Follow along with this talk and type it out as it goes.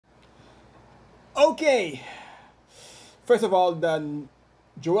Okay. First of all, the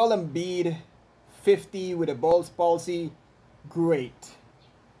Joel Embiid 50 with a Ball's palsy, great.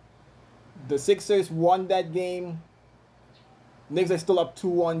 The Sixers won that game. Knicks are still up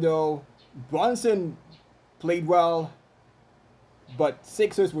 2-1 though. Brunson played well, but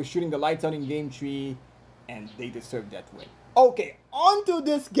Sixers were shooting the lights out in game 3, and they deserved that win. Okay, on to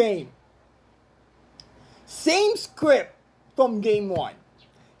this game. Same script from game 1.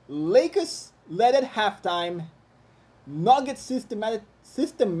 Lakers led at halftime. Nuggets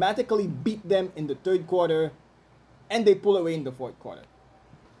systematically beat them in the third quarter, and they pull away in the fourth quarter.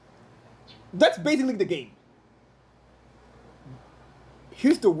 That's basically the game.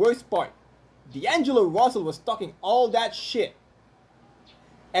 Here's the worst part. D'Angelo Russell was talking all that shit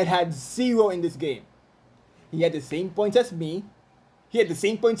and had 0 in this game. He had the same points as me. He had the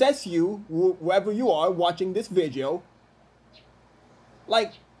same points as you, whoever you are watching this video.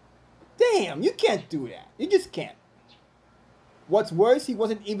 Like, damn, you can't do that. You just can't. What's worse, he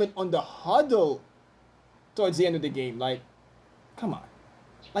wasn't even on the huddle towards the end of the game. Like, come on.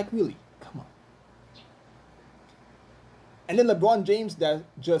 Like, really, come on. And then LeBron James that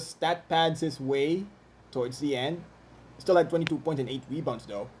just stat pads his way towards the end. Still had 22 points and 8 rebounds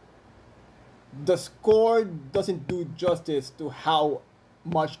though. The score doesn't do justice to how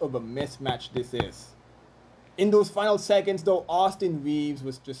much of a mismatch this is. In those final seconds though, Austin Reeves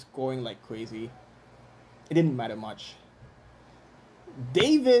was just scoring like crazy. It didn't matter much.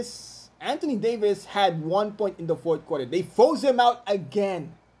 Anthony Davis had 1 point in the fourth quarter. They froze him out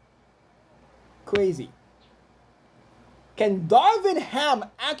again. Crazy. Can Darvin Ham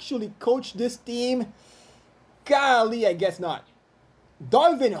actually coach this team? Golly, I guess not.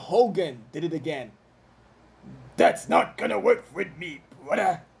 Darvin Hogan did it again. That's not gonna work with me,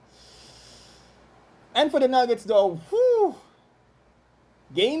 brother. And for the Nuggets though, whew,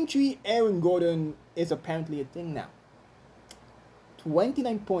 Game 3 Aaron Gordon is apparently a thing now.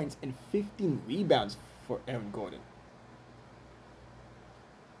 29 points and 15 rebounds for Aaron Gordon.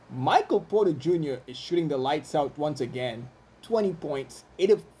 Michael Porter Jr. is shooting the lights out once again. 20 points,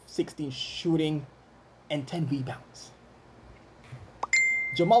 8 of 16 shooting, and 10 rebounds.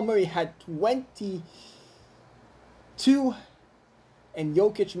 Jamal Murray had 22. And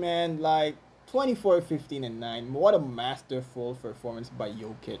Jokic, man, like 24, 15, and 9. What a masterful performance by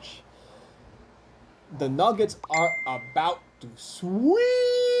Jokic. The Nuggets are about to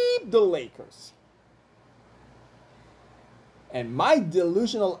sweep the Lakers. And my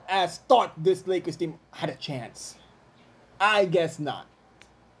delusional ass thought this Lakers team had a chance. I guess not.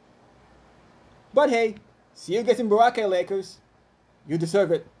 But hey, see you guys in Boracay, Lakers. You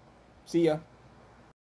deserve it. See ya.